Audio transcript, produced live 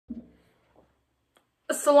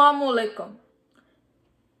Assalamu alaikum.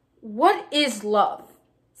 What is love?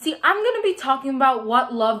 See, I'm going to be talking about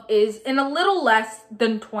what love is in a little less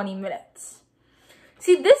than 20 minutes.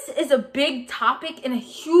 See, this is a big topic and a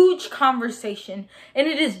huge conversation, and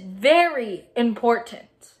it is very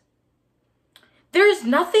important. There is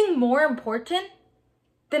nothing more important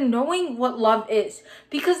than knowing what love is,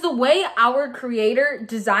 because the way our Creator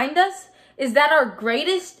designed us is that our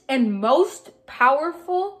greatest and most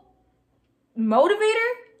powerful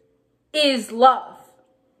motivator is love.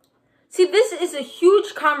 See, this is a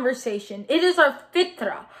huge conversation. It is our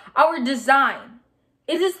fitra, our design.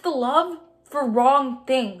 It is the love for wrong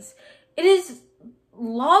things. It is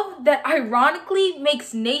love that ironically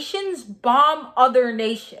makes nations bomb other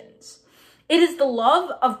nations. It is the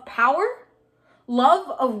love of power, love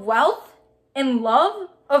of wealth, and love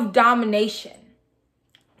of domination.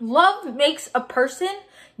 Love makes a person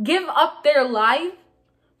give up their life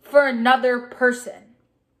for another person.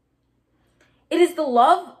 It is the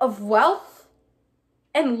love of wealth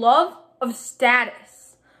and love of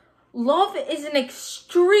status. Love is an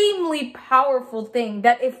extremely powerful thing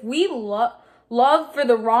that if we love for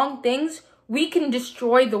the wrong things, we can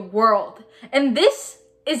destroy the world. And this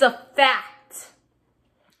is a fact.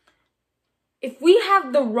 If we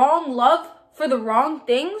have the wrong love for the wrong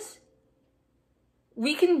things,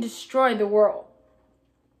 we can destroy the world.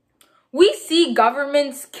 We see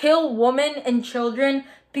governments kill women and children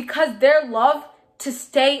because their love to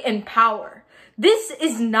stay in power. This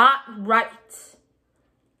is not right.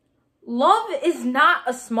 Love is not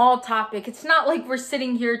a small topic. It's not like we're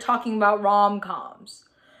sitting here talking about rom-coms.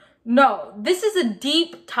 No, this is a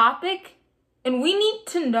deep topic, and we need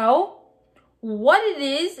to know what it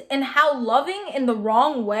is and how loving in the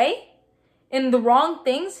wrong way, in the wrong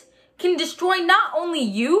things, can destroy not only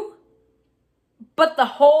you, but the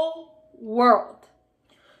whole world.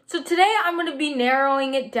 So today I'm going to be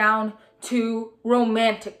narrowing it down to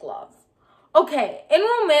romantic love. Okay, in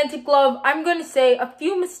romantic love, I'm going to say a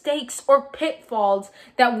few mistakes or pitfalls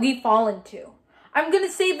that we fall into. I'm going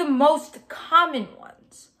to say the most common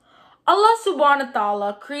ones. Allah subhanahu wa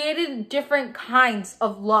ta'ala created different kinds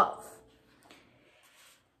of love.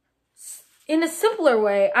 In a simpler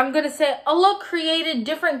way, I'm going to say Allah created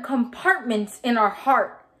different compartments in our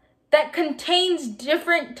heart that contains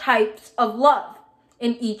different types of love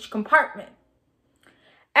in each compartment.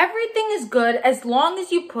 Everything is good as long as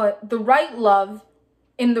you put the right love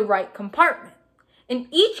in the right compartment. In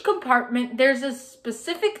each compartment, there's a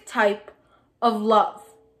specific type of love.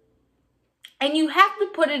 And you have to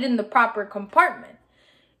put it in the proper compartment.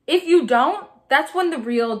 If you don't, that's when the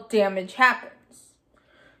real damage happens.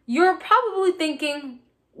 You're probably thinking,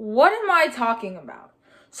 what am I talking about?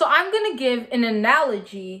 So I'm going to give an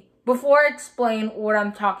analogy before I explain what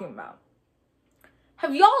I'm talking about.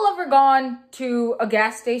 Have y'all ever gone to a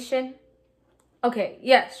gas station? Okay,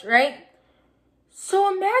 yes, right?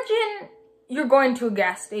 So imagine you're going to a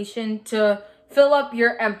gas station to fill up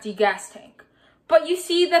your empty gas tank, but you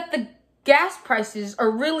see that the gas prices are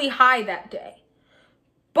really high that day.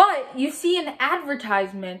 But you see an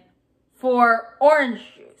advertisement for orange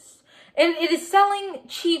juice, and it is selling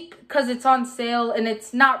cheap because it's on sale and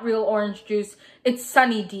it's not real orange juice. It's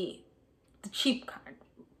Sunny D, the cheap kind,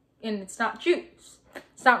 and it's not juice.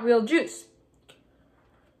 It's not real juice.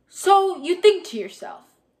 So you think to yourself,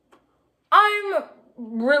 I'm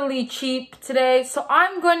really cheap today, so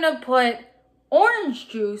I'm going to put orange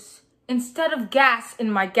juice instead of gas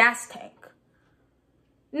in my gas tank.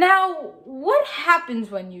 Now, what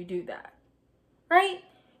happens when you do that, right?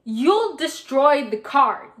 You'll destroy the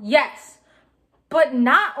car, yes. But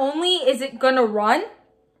not only is it going to run,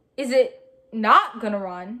 is it not going to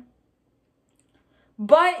run,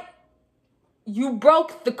 but you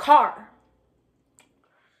broke the car.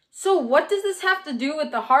 So what does this have to do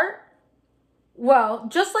with the heart? Well,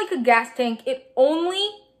 just like a gas tank, it only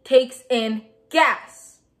takes in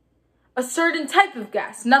gas. A certain type of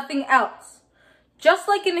gas, nothing else. Just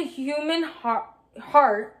like in a human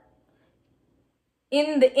heart,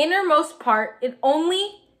 in the innermost part, it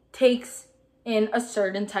only takes in a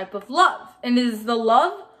certain type of love. And it is the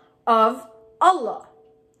love of Allah.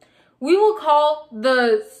 We will call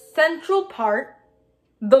the central part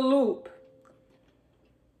the lube.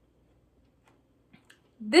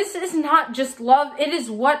 This is not just love, it is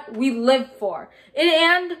what we live for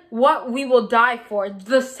and what we will die for,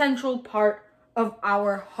 the central part of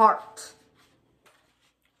our heart.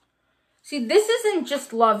 See, this isn't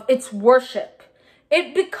just love, it's worship.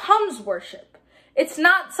 It becomes worship. It's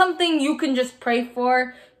not something you can just pray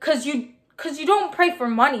for because you don't pray for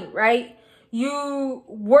money, right? You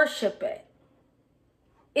worship it.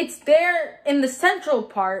 It's there in the central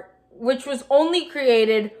part which was only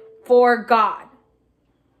created for God.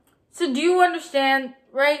 So do you understand,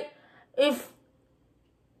 right? If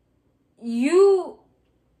you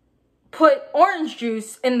put orange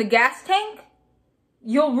juice in the gas tank,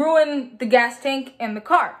 you'll ruin the gas tank and the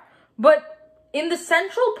car. But in the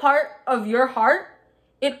central part of your heart,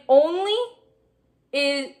 it's only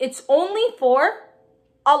for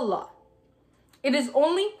Allah. It is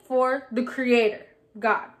only for the Creator,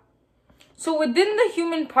 God. So within the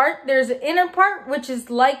human part, there's an inner part which is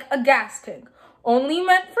like a gas tank, only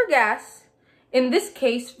meant for gas. In this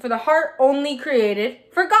case, for the heart, only created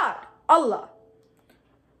for God, Allah.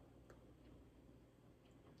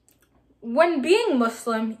 When being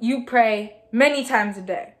Muslim, you pray many times a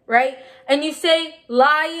day, right? And you say,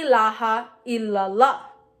 La ilaha illallah.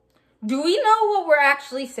 Do we know what we're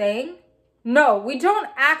actually saying? No, we don't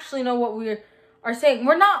actually know what we are saying.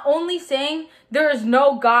 We're not only saying there is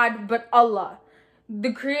no God but Allah,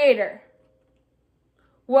 the Creator.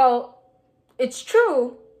 Well, it's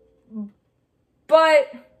true,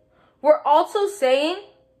 but we're also saying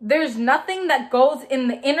there's nothing that goes in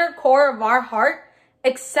the inner core of our heart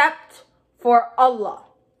except for Allah.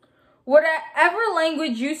 Whatever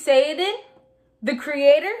language you say it in, the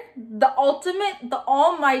Creator, the Ultimate, the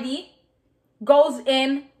Almighty, goes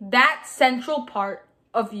in that central part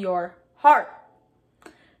of your heart.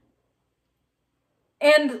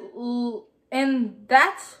 And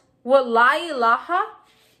that's what La ilaha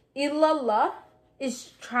illallah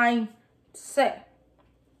is trying to say.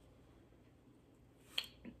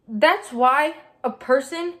 That's why a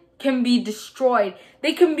person can be destroyed.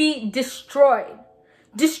 They can be destroyed.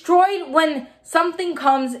 Destroyed when something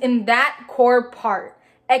comes in that core part,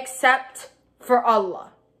 except for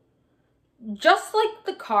Allah. Just like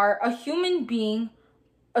the car, a human being,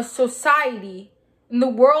 a society, and the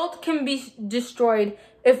world can be destroyed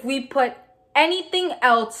if we put anything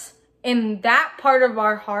else in that part of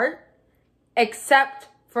our heart except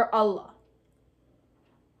for Allah.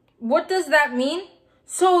 What does that mean?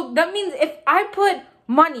 So that means if I put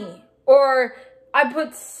money, or I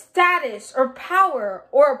put status or power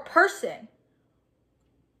or a person,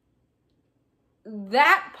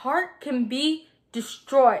 that part can be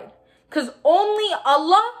destroyed. Because only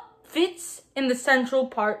Allah fits in the central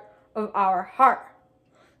part of our heart.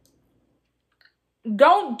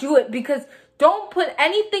 Don't do it, because don't put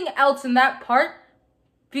anything else in that part,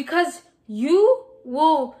 because you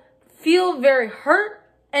will feel very hurt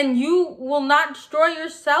and you will not destroy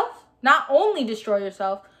yourself. Not only destroy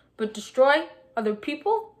yourself, but destroy other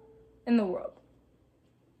people in the world.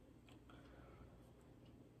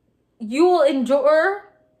 You will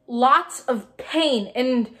endure lots of pain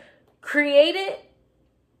and create it,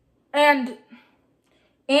 and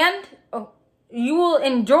you will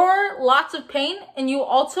endure lots of pain, and you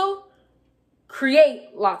also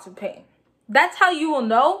create lots of pain. That's how you will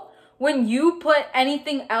know when you put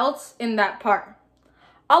anything else in that part.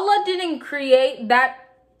 Allah didn't create that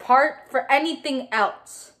part for anything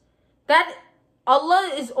else. That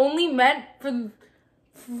Allah is only meant for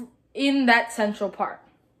in that central part.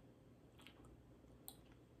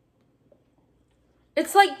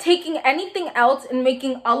 It's like taking anything else and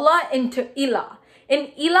making Allah into Ilah. And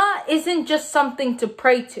Ilah isn't just something to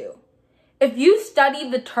pray to. If you study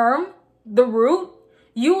the term, the root,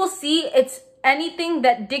 you will see it's anything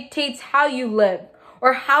that dictates how you live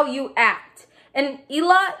or how you act. And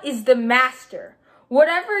Ilah is the master.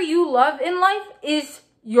 Whatever you love in life is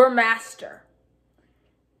your master.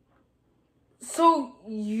 So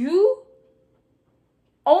you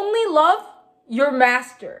only love your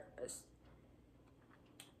master.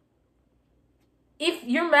 If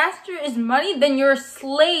your master is money, then you're a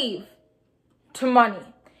slave to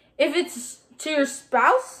money. If it's to your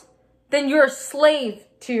spouse, then you're a slave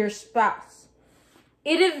to your spouse.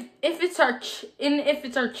 If it's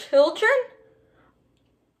our children,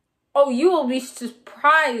 oh, you will be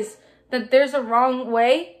surprised that there's a wrong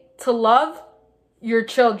way to love your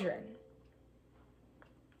children.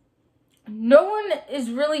 No one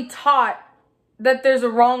is really taught that there's a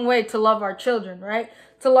wrong way to love our children, right?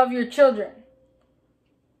 To love your children.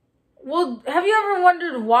 Well, have you ever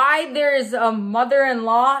wondered why there is a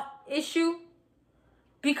mother-in-law issue?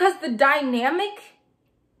 Because the dynamic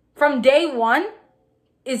from day one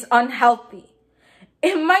is unhealthy.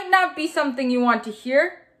 It might not be something you want to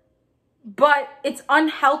hear, but it's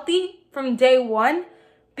unhealthy from day one,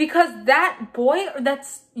 because that boy, or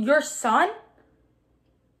that's your son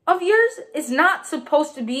of yours, is not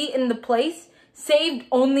supposed to be in the place saved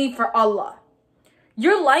only for Allah.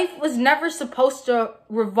 Your life was never supposed to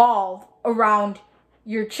revolve around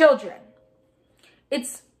your children.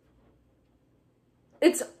 It's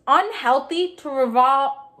unhealthy to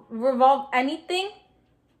revolve anything,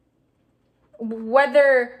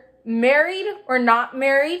 whether married or not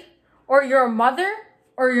married, or you're a mother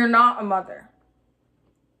or you're not a mother.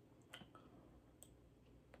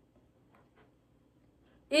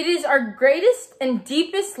 It is our greatest and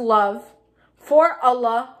deepest love for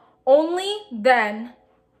Allah. Only then,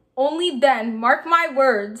 mark my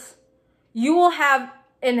words, you will have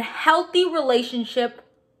a healthy relationship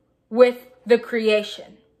with the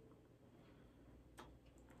creation.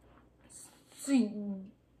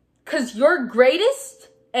 Because your greatest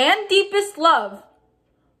and deepest love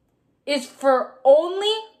is for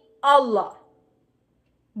only Allah.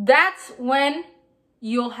 That's when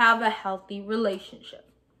you'll have a healthy relationship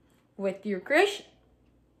with your creation.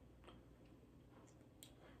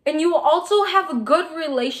 And you will also have a good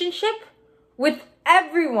relationship with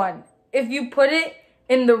everyone if you put it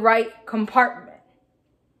in the right compartment.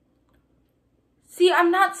 See, I'm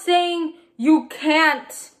not saying you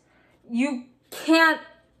can't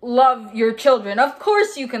love your children. Of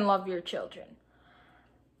course you can love your children.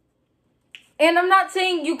 And I'm not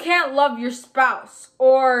saying you can't love your spouse,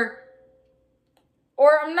 or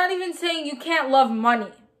I'm not even saying you can't love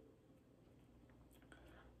money.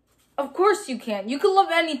 Of course you can. You can love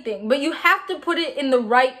anything, but you have to put it in the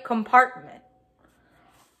right compartment.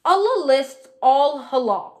 Allah lists all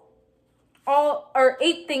halal. All are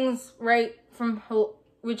 8 things, right, from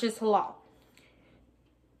which is halal.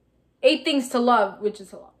 8 things to love, which is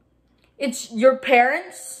halal. It's your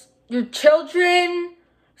parents, your children,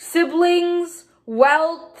 siblings,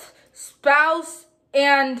 wealth, spouse,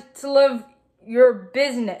 and to live your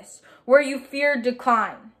business where you fear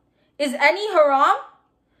decline. Is any haram?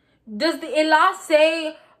 Does the Allah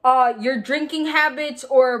say your drinking habits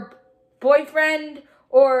or boyfriend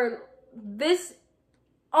or this?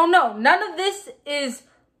 Oh no, none of this is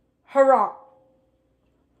haram.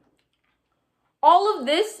 All of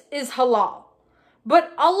this is halal.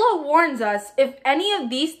 But Allah warns us, if any of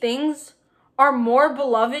these things are more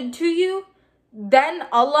beloved to you than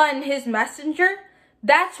Allah and His Messenger,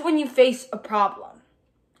 that's when you face a problem.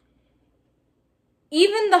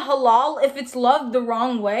 Even the halal, if it's loved the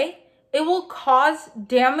wrong way, it will cause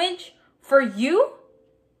damage for you,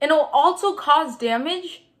 and it will also cause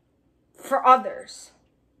damage for others.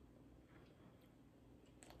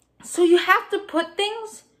 So you have to put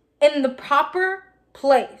things in the proper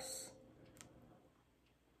place.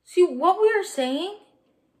 See, what we are saying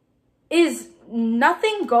is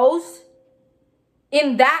nothing goes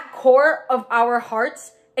in that core of our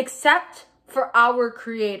hearts except for our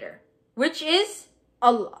Creator, which is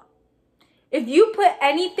Allah. If you put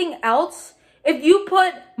anything else, if you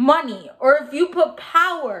put money, or if you put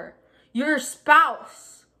power, your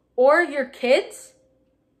spouse, or your kids,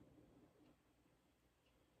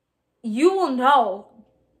 you will know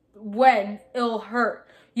when it'll hurt.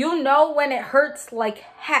 You'll know when it hurts like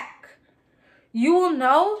heck. You will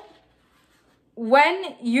know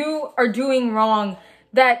when you are doing wrong,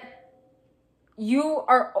 that you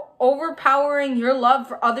are overpowering your love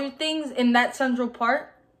for other things in that central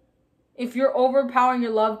part. If you're overpowering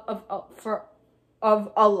your love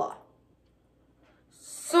of Allah.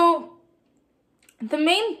 So the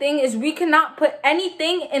main thing is we cannot put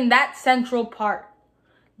anything in that central part.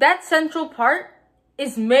 That central part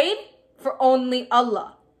is made for only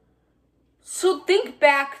Allah. So think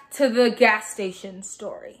back to the gas station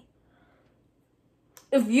story.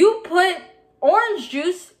 If you put orange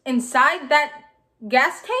juice inside that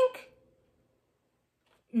gas tank,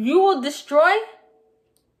 you will destroy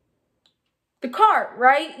the car,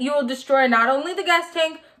 right? You will destroy not only the gas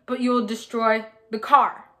tank, but you will destroy the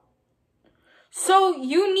car. So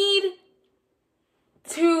you need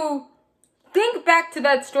to think back to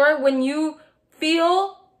that story when you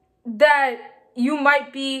feel that you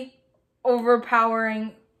might be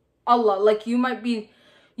overpowering Allah. Like you might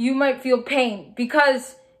feel pain.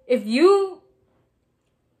 Because if you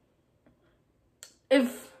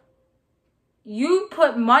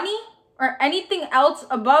put money or anything else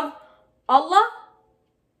above Allah,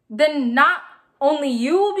 then not only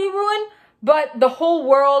you will be ruined, but the whole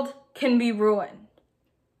world can be ruined.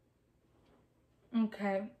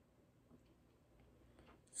 Okay.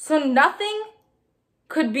 So nothing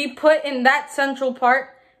could be put in that central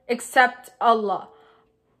part except Allah.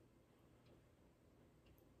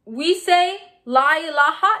 We say La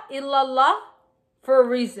ilaha illallah for a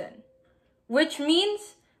reason, which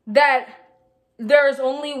means that there is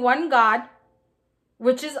only one God,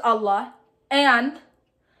 which is Allah, and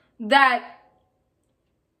that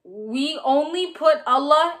we only put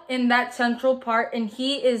Allah in that central part, and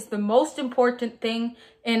He is the most important thing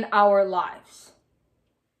in our lives.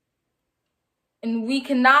 And we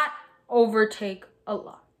cannot overtake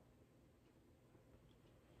Allah.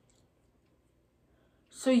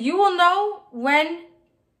 So you will know when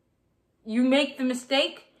you make the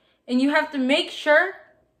mistake, and you have to make sure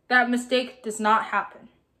that mistake does not happen.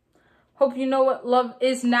 Hope you know what love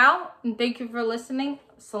is now, and thank you for listening.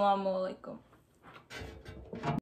 Assalamu alaikum.